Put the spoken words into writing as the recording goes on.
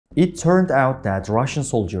It turned out that Russian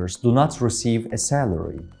soldiers do not receive a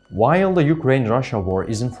salary. While the Ukraine-Russia war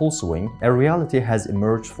is in full swing, a reality has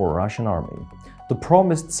emerged for Russian army. The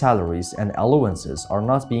promised salaries and allowances are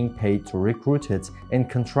not being paid to recruited and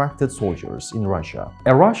contracted soldiers in Russia.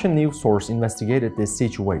 A Russian news source investigated this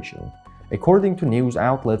situation. According to news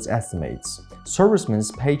outlets' estimates,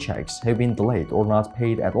 servicemen's paychecks have been delayed or not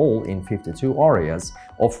paid at all in 52 areas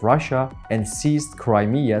of Russia and seized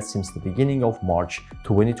Crimea since the beginning of March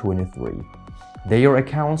 2023. Their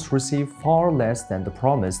accounts receive far less than the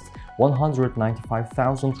promised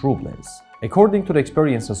 195,000 rubles. According to the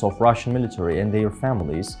experiences of Russian military and their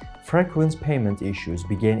families, frequent payment issues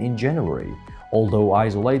began in January, although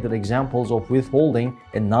isolated examples of withholding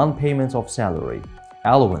and non-payment of salary,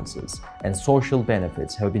 allowances, and social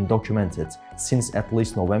benefits have been documented since at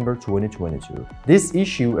least November 2022. This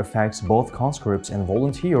issue affects both conscripts and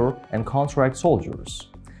volunteer and contract soldiers.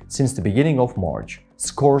 Since the beginning of March,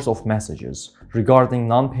 scores of messages regarding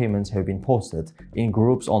non-payments have been posted in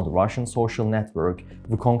groups on the Russian social network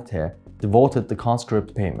Vkontakte devoted to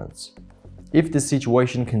conscript payments. If this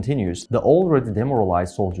situation continues, the already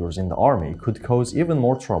demoralized soldiers in the army could cause even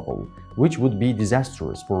more trouble, which would be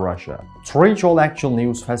disastrous for Russia. To reach all actual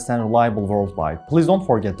news fast and reliable worldwide, please don't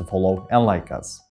forget to follow and like us.